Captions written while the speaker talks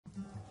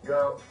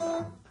Go.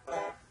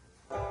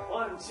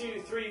 1,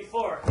 2, 3,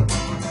 4.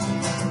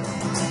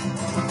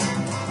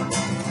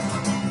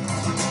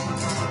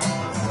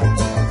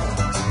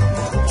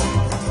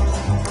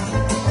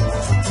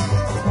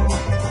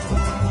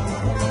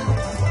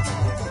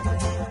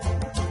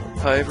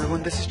 Hi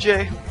everyone, this is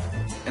Jay,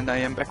 and I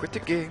am back with the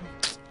game.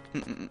 I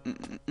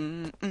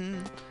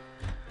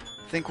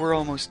think we're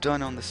almost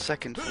done on the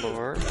second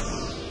floor.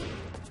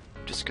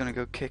 Just gonna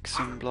go kick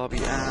some blobby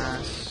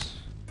ass,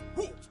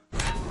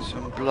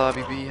 some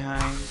blobby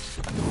behind,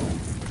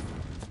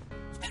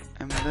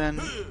 and then,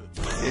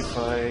 if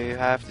I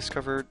have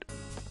discovered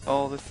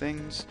all the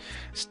things,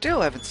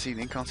 still haven't seen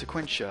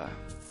Inconsequentia.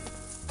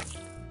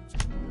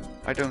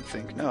 I don't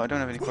think. No, I don't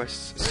have any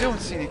quests. Still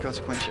haven't seen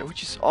Inconsequentia,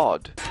 which is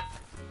odd.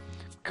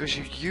 Because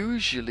you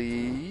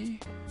usually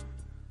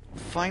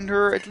find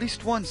her at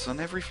least once on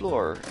every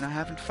floor, and I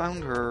haven't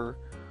found her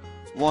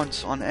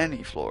once on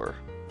any floor.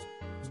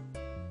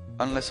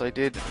 Unless I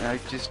did, and I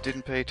just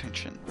didn't pay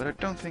attention. But I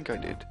don't think I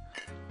did.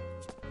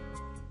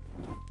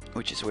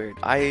 Which is weird.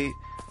 I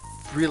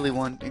really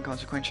want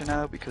Inconsequentia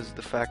now because of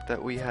the fact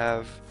that we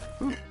have...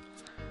 it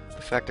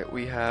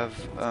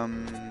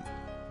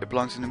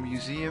belongs in a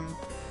museum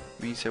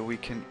means that we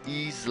can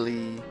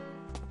easily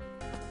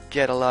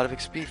get a lot of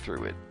XP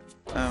through it.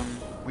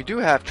 We do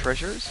have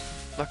treasures,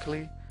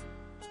 luckily.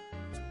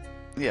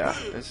 Yeah,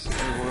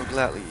 we will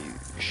gladly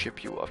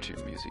ship you off to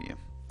the museum.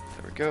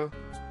 There we go.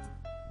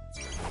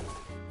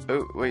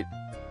 Oh, wait.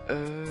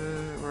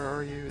 Where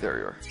are you? There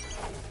you are.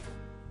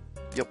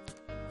 Yep.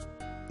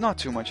 Not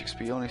too much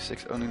XP,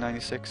 only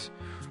 96,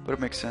 but it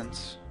makes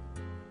sense.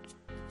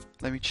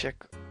 Let me check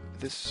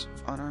this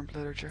unarmed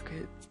leather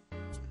jacket.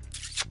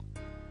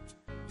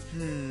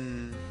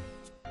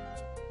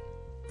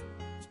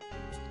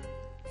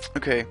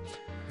 Okay,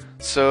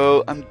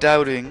 so I'm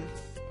doubting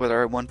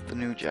whether I want the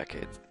new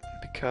jacket,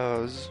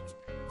 because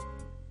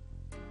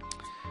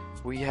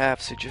we have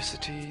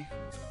Sagacity,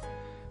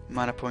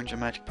 Mana Point and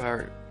Magic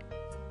Power,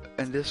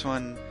 and this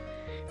one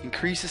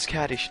increases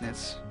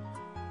Caddishness,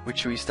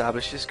 which we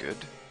established is good,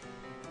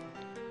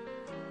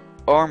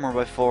 Armor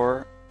by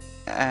 4,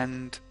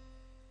 and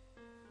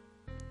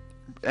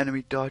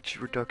enemy dodge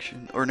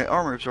reduction, or no,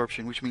 armor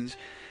absorption, which means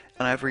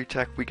on every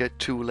attack we get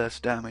 2 less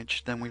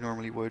damage than we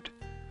normally would.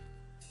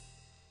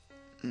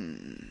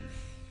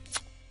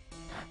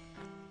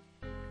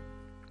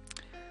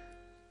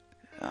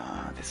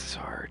 This is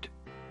hard.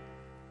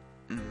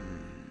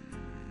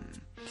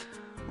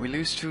 We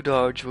lose 2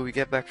 dodge, but we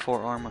get back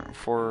 4 armor,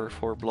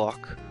 4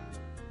 block.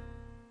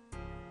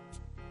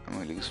 And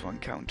we lose 1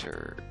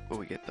 counter, but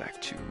we get back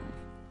 2.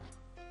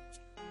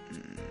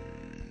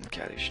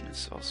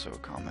 Caddishness, also a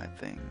combat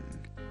thing.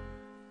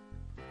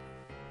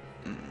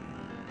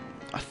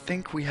 I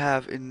think we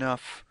have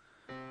enough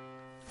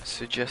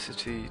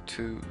Sagacity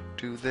to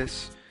do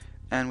this,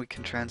 and we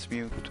can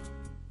transmute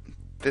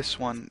this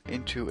one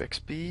into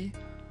XP,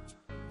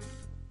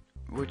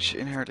 which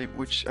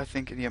I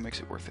think makes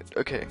it worth it.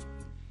 Okay.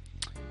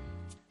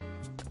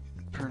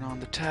 Turn on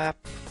the tap.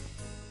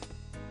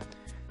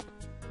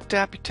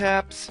 Tappy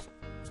taps.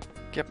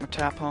 Get my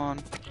tap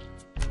on.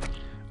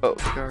 Oh,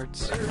 the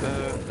guards.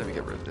 Let me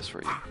get rid of this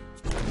for you.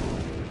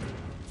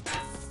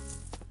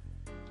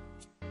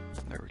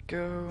 There we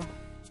go.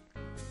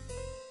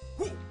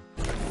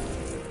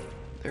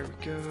 There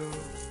we go.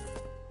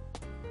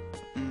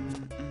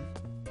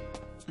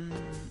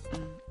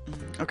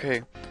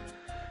 Okay.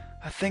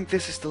 I think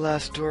this is the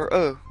last door.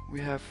 Oh,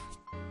 we have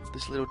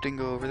this little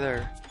dingo over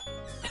there,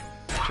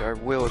 which I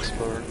will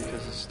explore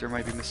because there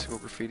might be mystical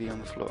graffiti on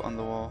the floor, on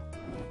the wall,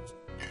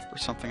 or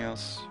something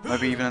else.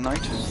 Maybe even an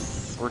item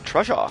or a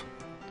treasure.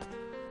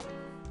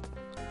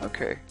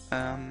 Okay.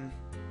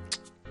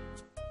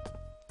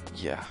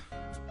 Yeah.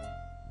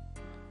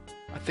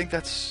 I think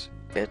that's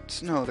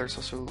it. No, there's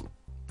also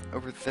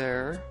over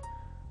there,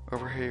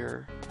 over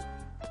here,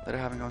 that I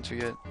haven't gone to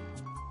yet.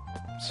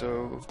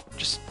 So,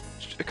 just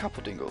a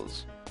couple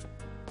dingles.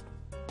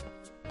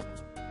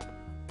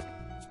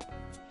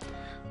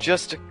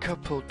 Just a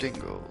couple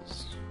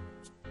dingles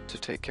to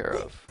take care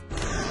of.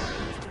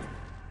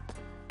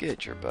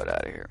 Get your butt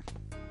out of here.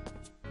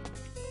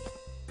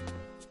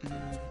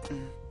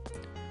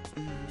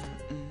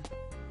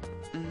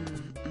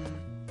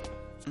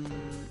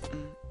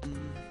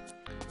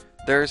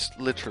 There's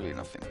literally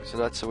nothing, so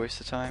that's a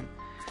waste of time.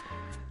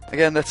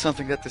 Again, that's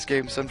something that this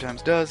game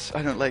sometimes does.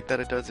 I don't like that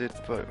it does it,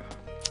 but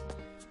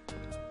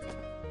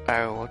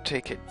I will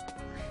take it.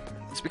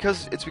 It's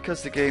because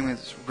the game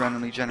is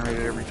randomly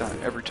generated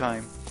every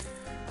time.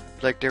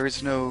 Like there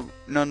is no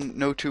 2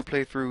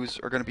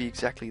 playthroughs are going to be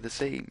exactly the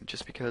same,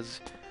 just because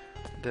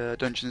the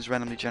dungeon is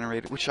randomly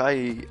generated, which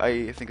I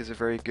think is a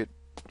very good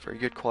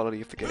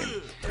quality of the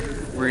game.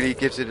 Really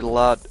gives it a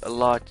lot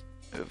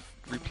of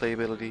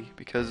replayability,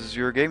 because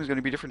your game is going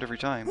to be different every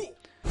time,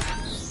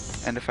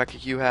 and the fact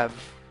that you have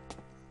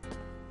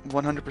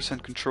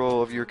 100%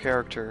 control of your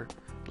character,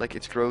 like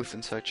its growth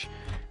and such,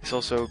 is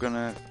also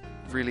gonna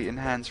really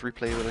enhance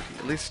replayability,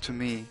 at least to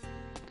me.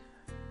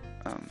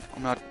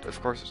 I'm not,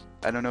 of course,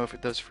 I don't know if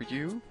it does for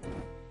you,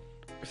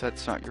 if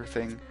that's not your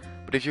thing.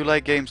 But if you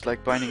like games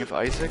like Binding of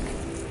Isaac,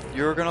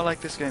 you're gonna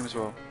like this game as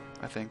well,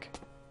 I think.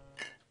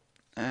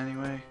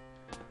 Anyway,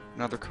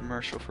 another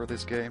commercial for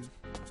this game,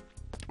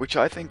 which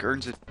I think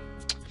earns it.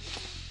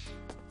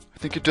 I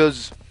think it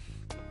does.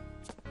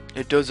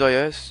 It does,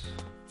 IS.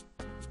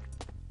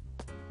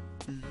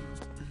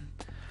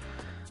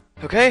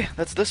 Okay,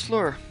 that's this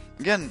floor.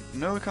 Again,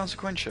 no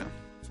consequentia,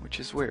 which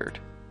is weird.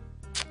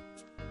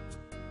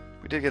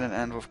 We did get an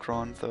Anvil of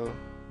Kron, though.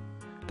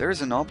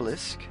 There's an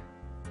obelisk.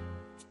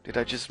 Did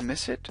I just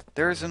miss it?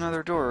 There's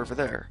another door over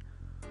there,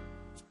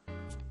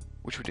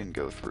 which we didn't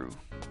go through.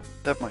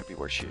 That might be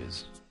where she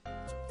is.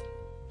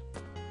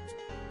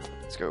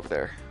 Let's go over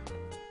there.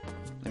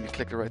 Let me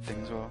click the right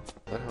thing as well.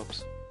 That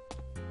helps.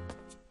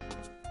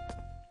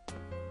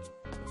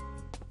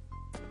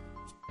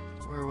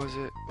 Where was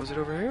it? Was it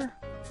over here?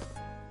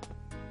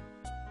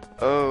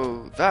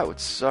 Oh, that would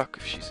suck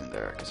if she's in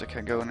there, because I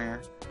can't go in here.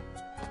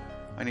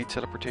 I need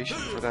teleportation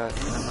for that.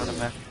 I'm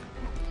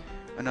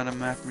not a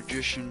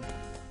mathmagician.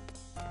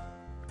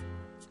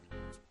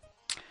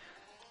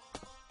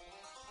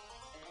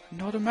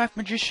 Not a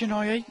mathmagician,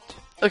 I ain't.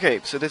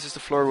 Okay, so this is the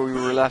floor where we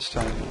were last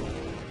time,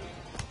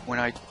 when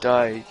I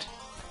died.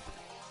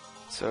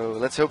 So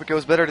let's hope it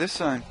goes better this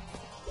time.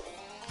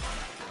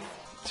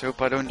 Let's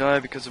hope I don't die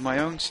because of my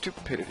own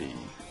stupidity.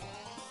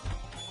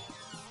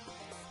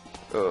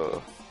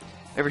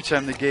 Every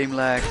time the game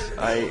lags,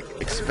 I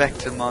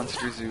expect a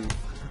monster zoo.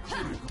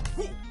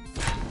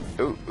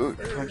 Oh,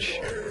 punch.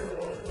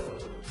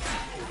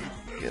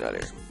 Get out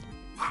of here.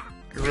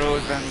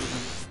 Heroic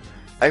vandalism.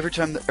 Every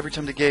time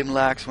the game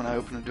lags when I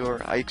open a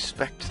door, I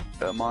expect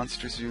a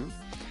monster zoo,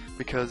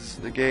 because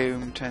the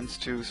game tends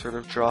to sort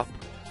of drop.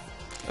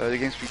 The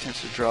game speed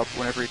tends to drop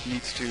whenever it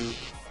needs to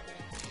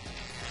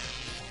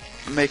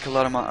make a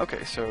lot of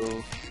okay,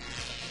 so...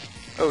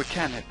 Oh, it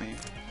can hit me.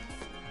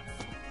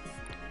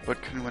 But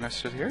couldn't when I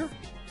stood here?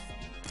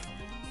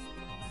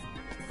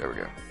 There we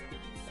go.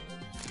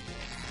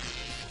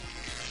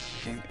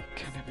 Can't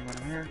hit me when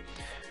I'm here.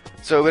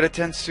 So, but it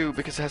tends to,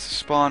 because it has to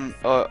spawn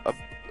a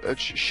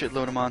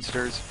shitload of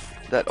monsters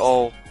that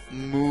all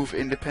move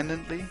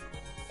independently.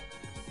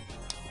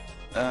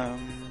 I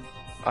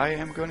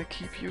am going to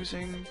keep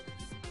using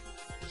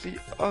the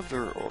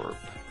other orb.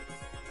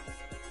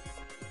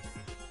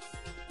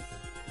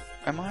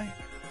 Am I?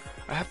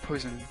 I have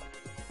poison.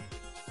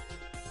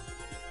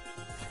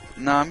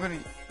 No, I'm gonna...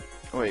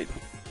 Wait.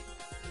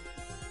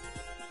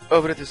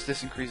 Oh, but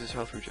this increases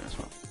health regen as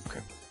well.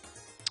 Okay.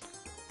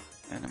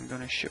 And I'm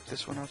gonna ship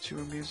this one off to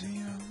a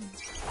museum.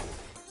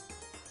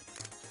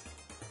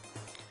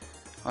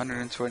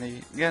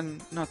 120.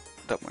 Again, not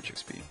that much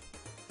XP.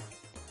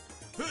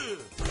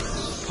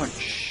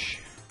 Punch.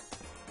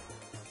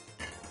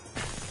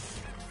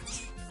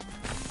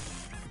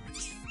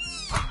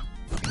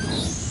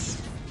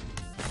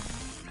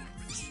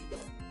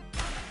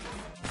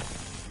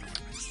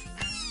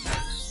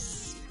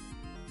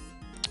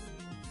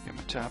 Get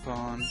my tap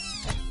on.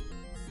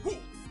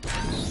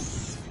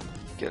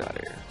 Get out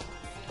of here.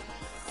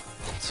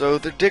 So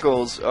the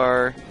Diggles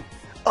are...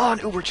 Oh, an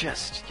Uber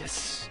chest!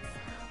 Yes!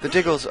 The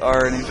Diggles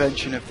are an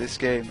invention of this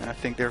game, and I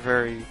think they're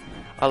very...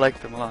 I like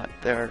them a lot.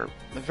 They're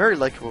very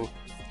likable.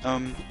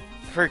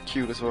 Very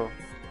cute as well.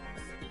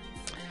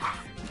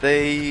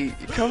 They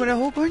come in a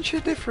whole bunch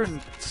of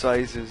different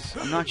sizes.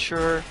 I'm not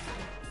sure...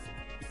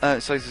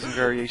 sizes and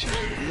variations.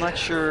 I'm not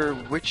sure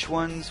which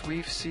ones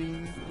we've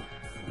seen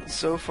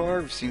so far.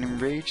 We've seen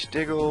Enraged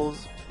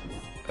Diggles,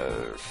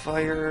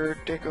 Fire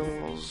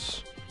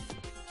Diggles,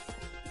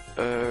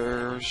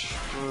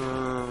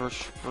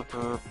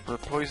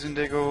 Poison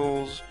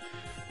Diggles,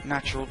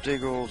 Natural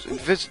Diggles.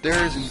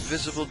 There's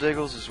Invisible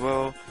Diggles as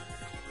well.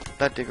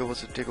 That Diggle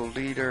was a Diggle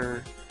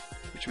leader,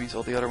 which means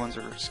all the other ones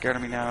are scared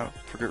of me now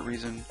for good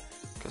reason,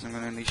 because I'm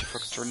going to unleash a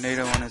fucking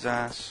tornado on his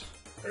ass.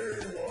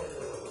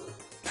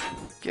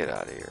 Get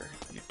out of here,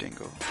 you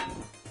dingo.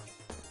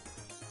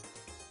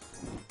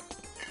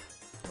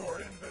 Your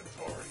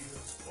inventory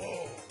is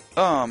full.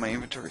 Oh, my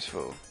inventory's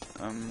full.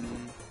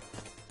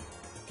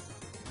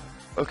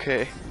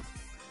 Okay.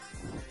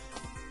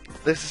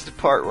 This is the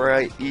part where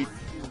I eat...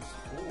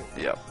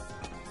 Yep.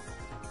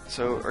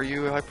 So, are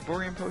you a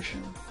Hyperborean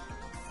potion?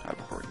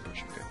 Hyperborean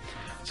potion, okay.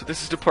 So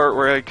this is the part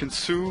where I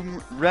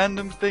consume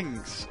random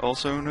things,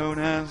 also known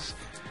as...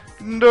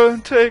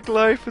 Don't take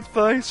life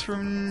advice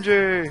from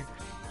Jay.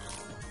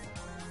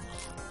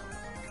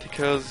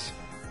 Because...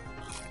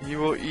 you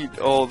will eat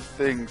all the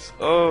things.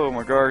 Oh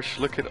my gosh,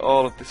 look at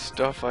all of this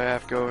stuff I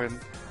have going.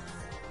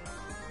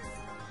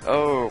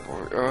 Oh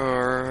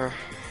boy,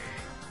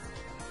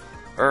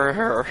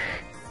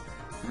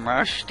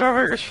 my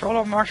stomach is full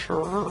of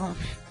mushrooms.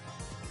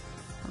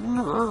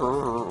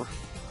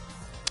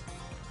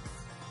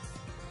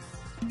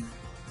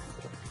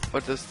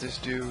 What does this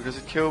do? Does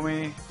it kill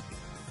me?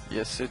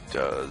 Yes, it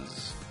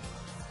does.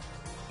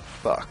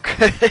 Fuck.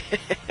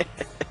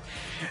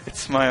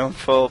 It's my own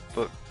fault,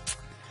 but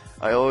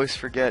I always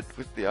forget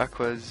with the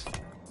aquas.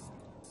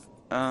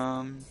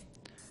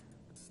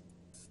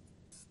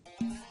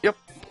 Yep.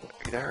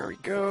 There we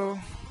go.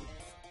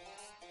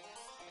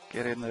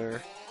 Get in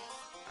there.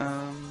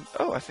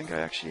 Oh, I think I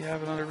actually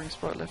have another ring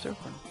spot left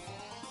open.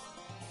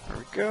 There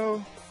we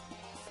go.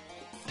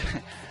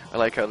 I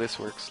like how this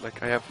works.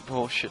 Like, I have a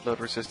whole shitload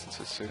of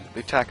resistances, so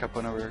they tack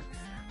on another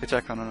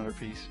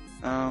piece.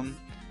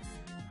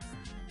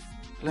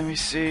 Let me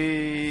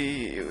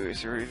see.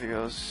 Is there anything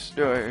else?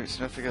 No, there's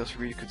nothing else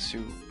for me to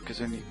consume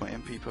because I need my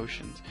MP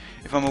potions.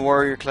 If I'm a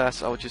warrior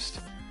class, I'll just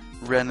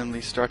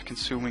randomly start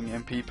consuming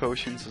MP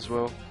potions as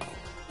well.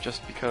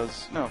 Just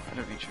because. No, I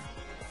don't need you.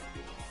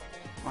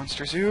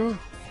 Monster Zoo?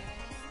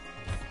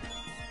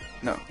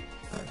 No.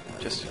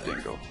 Just a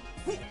dingo.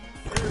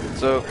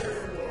 So.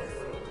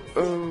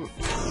 Oh.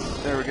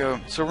 There we go.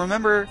 So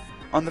remember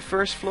on the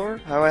first floor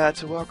how I had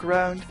to walk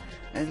around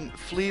and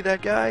flee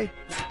that guy?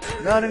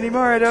 Not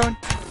anymore, I don't.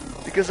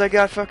 Because I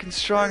got fucking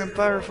strong and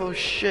powerful as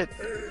shit.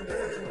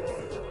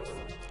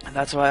 And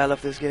that's why I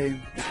love this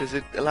game. Because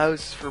it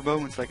allows for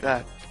moments like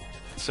that.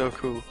 It's so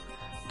cool.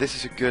 This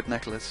is a good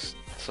necklace.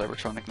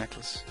 Cybertronic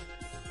necklace.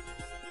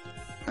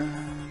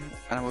 And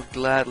I will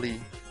gladly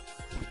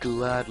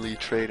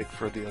trade it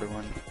for the other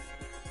one.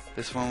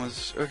 This one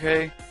was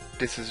okay.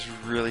 This is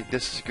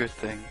a good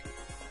thing.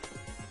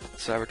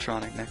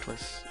 Cybertronic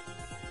necklace.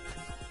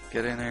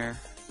 Get in there.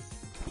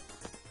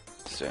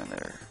 Stand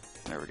there.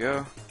 There we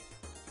go.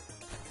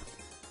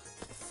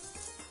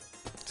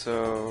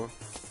 So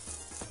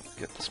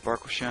get the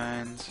sparkle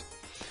shines.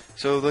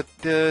 So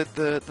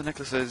the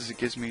necklace says it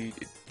gives me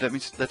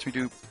lets me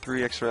do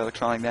 3 extra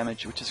electronic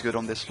damage, which is good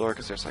on this floor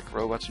because there's like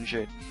robots and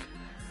shit.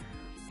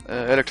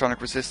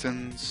 Electronic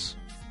resistance,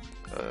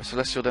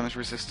 celestial damage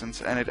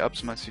resistance, and it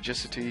ups my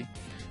sagacity,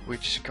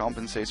 which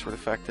compensates for the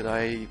fact that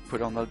I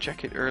put on the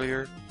jacket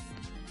earlier.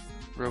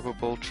 Robo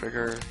bolt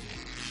trigger.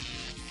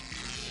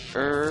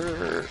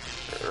 There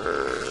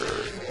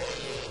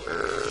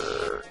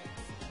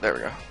we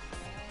go.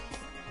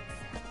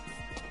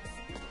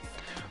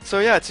 So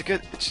yeah, it's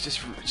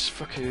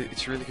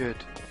really good.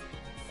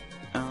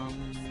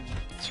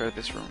 Start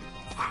this room.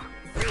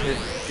 Hit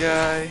the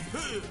guy.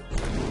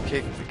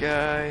 Kick the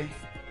guy.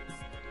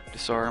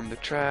 Disarm the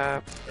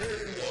trap.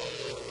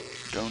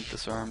 Don't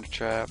disarm the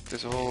trap.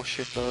 There's a whole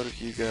shitload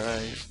of you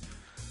guys.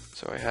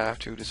 So I have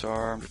to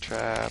disarm the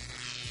trap.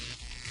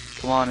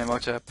 Come on,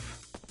 Imhotep.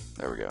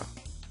 There we go.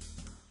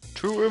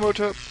 2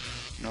 Imhotep!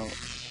 No,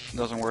 it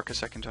doesn't work a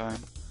second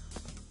time.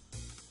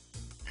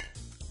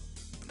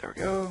 There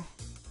we go.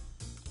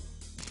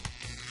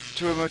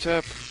 2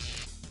 Imhotep.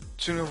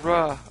 2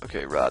 Ra.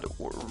 Okay, Ra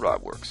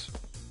works.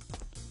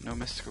 No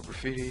mystical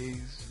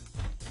graffitis.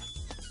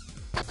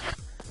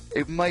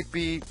 It might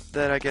be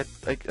that I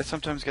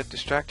sometimes get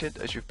distracted,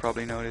 as you've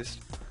probably noticed.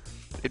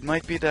 It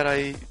might be that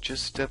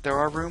that there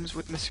are rooms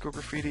with mystical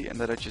graffiti and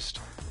that I just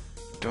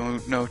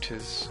don't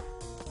notice.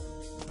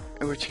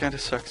 Which kinda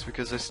sucks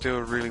because I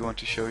still really want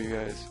to show you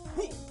guys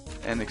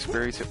and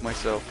experience it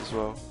myself as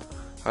well,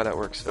 how that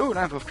works. Oh, an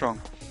amp of Trong.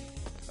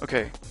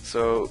 Okay,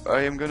 so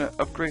I am gonna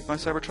upgrade my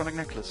Cybertronic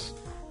necklace.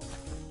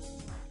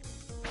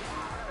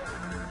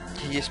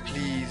 He is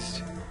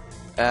pleased.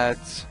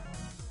 Adds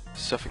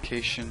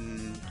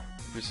suffocation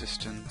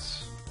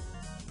resistance.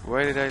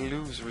 Why did I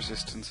lose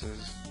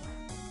resistances?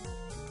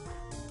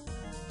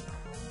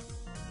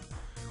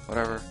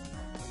 Whatever.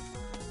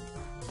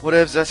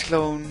 Whatevs, that's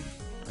clone.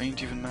 I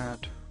ain't even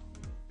mad.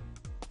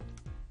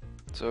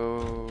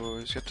 So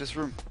let's get this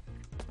room.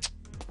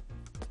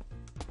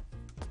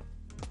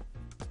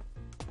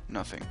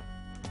 Nothing.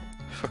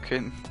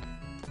 Fucking.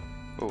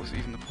 What was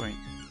even the point?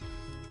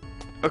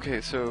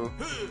 Okay, so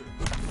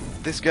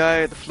this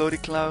guy, the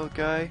floaty cloud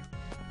guy,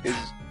 is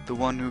the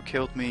one who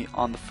killed me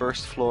on the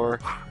first floor.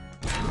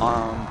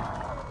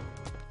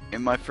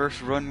 In my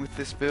first run with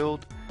this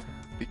build,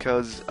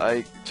 because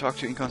I talked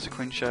to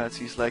Inconsequentials,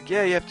 he's like,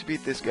 yeah, you have to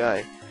beat this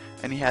guy,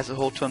 and he has a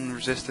whole ton of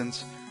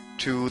resistance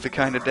to the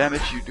kind of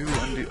damage you do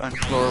on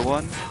floor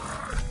 1,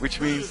 which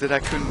means that I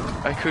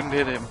couldn't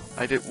hit him.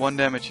 I did 1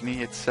 damage and he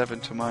hit 7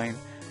 to mine.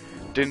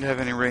 Didn't have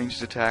any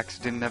ranged attacks,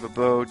 didn't have a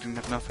bow, didn't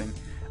have nothing.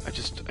 I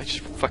just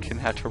fucking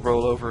had to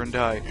roll over and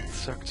die. It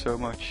sucked so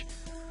much.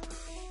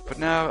 But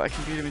now I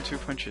can beat him in 2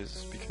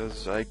 punches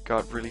because I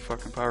got really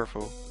fucking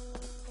powerful.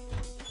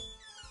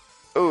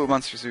 Oh,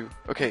 Monster Zoo.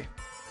 Okay.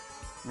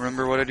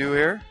 Remember what I do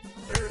here?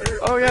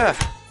 Oh yeah!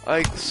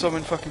 I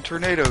summon fucking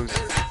tornadoes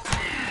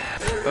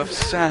of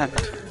sand.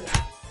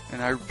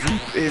 And I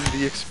reap in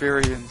the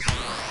experience.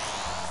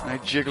 And I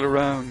jiggle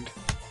around.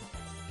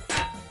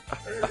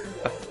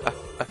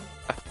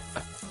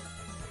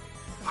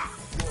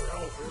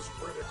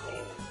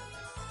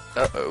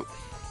 Uh-oh.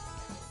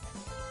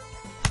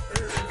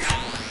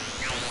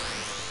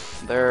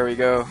 There we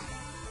go.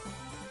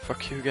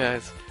 Fuck you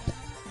guys.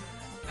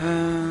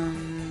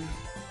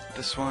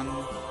 This one.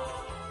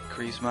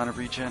 Increase mana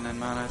regen and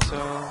mana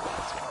itself.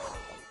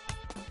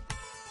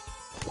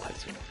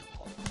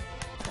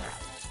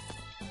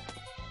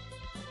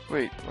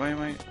 Wait, why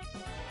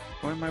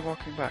am I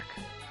walking back?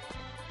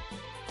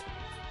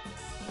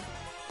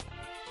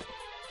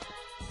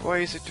 Why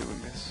is it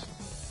doing this?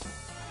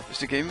 Is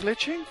the game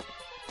glitching?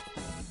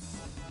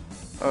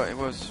 Oh, it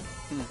was.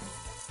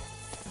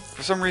 For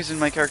For some reason,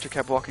 my character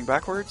kept walking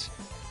backwards,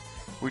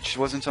 which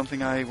wasn't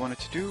something I wanted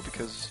to do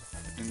because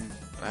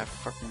I had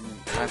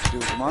to do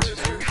with the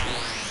monsters here.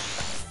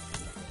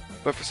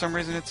 But for some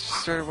reason, it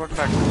started walking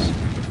backwards.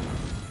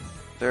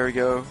 There we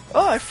go.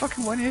 Oh, I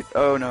fucking one hit.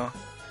 Oh no,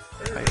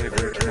 I hit it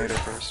with a tornado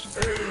first.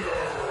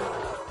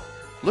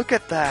 Look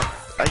at that.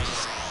 I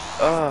just,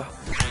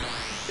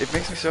 it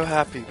makes me so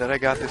happy that I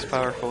got this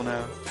powerful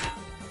now.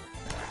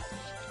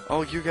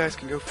 All you guys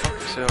can go fuck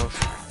yourselves.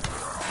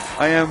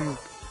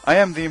 I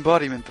am the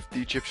embodiment of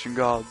the Egyptian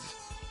gods.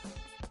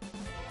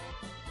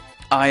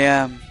 I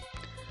am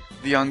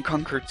the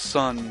unconquered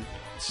sun.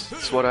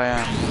 It's what I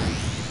am.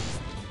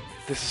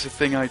 This is a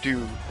thing I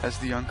do as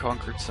the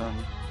unconquered sun.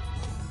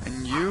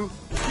 And you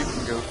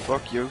can go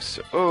fuck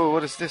yourself. Oh,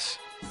 what is this?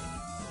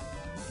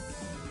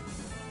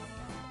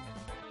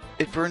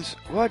 It burns,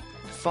 what?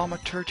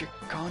 Thaumaturgic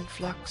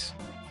conflux?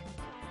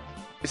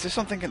 Is this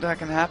something that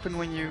can happen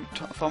when you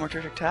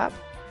thaumaturgic tap?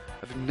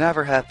 I've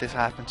never had this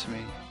happen to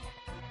me.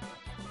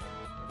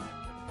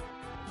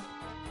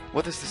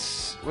 What is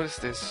this? What is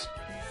this?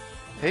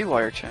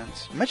 Haywire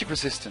chance. Magic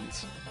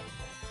resistance.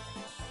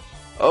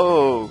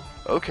 Oh,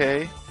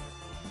 okay.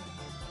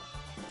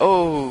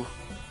 Oh,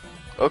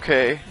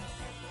 okay.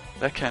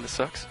 That kinda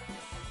sucks.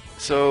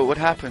 So what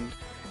happened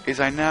is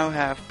I now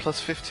have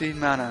plus 15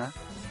 mana,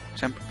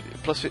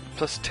 plus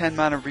 10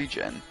 mana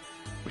regen,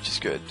 which is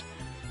good,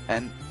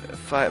 and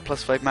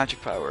plus 5 magic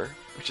power,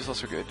 which is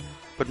also good,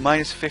 but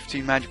minus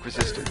 15 magic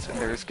resistance, and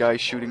there's guys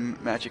shooting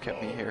magic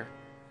at me here.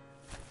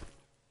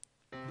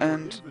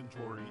 And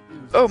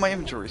oh, my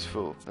inventory is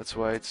full. That's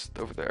why it's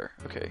over there.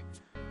 Okay.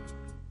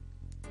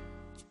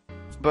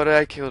 But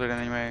I killed it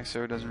anyway,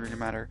 so it doesn't really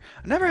matter.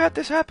 I never had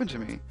this happen to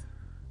me.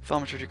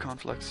 Thaumaturgic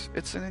conflux.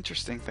 It's an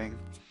interesting thing.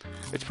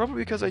 It's probably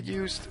because I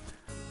used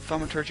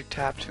thaumaturgic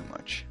tap too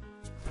much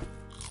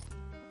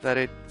that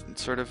it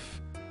sort of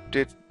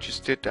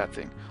just did that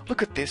thing.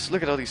 Look at this.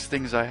 Look at all these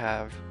things I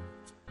have.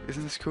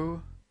 Isn't this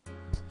cool?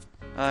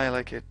 I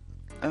like it.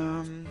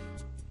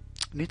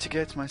 Need to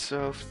get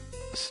myself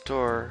a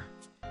store.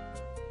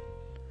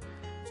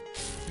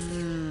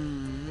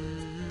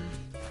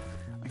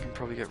 I can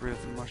probably get rid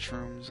of the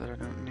mushrooms that I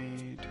don't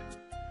need.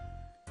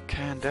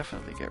 Can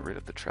definitely get rid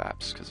of the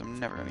traps because I'm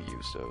never going to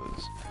use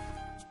those.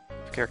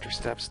 If the character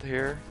steps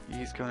here,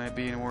 he's going to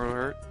be in a world of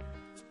hurt.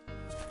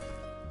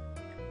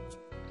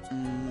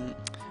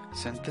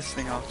 Send this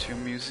thing off to a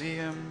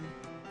museum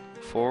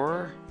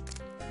for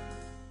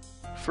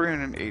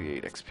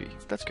 388 XP.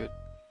 That's good.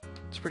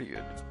 It's pretty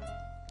good.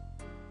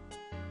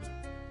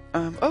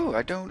 Oh,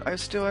 I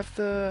still have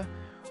the...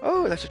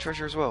 Oh, that's a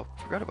treasure as well.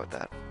 Forgot about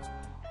that.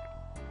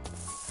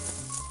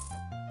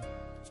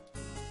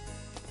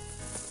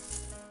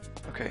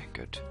 Okay,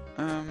 good.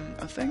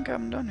 I think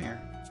I'm done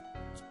here.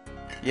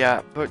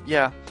 Yeah, but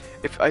yeah,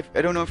 I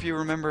don't know if you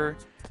remember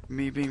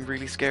me being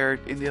really scared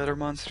in the other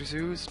monster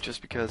zoos,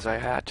 just because I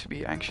had to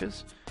be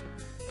anxious.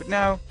 But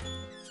now,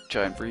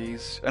 giant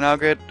breeze, and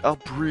I'll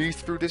breathe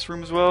through this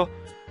room as well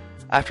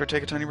after I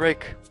take a tiny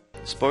break.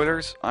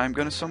 Spoilers, I'm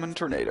gonna summon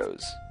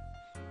tornadoes.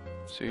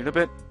 See you in a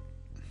bit.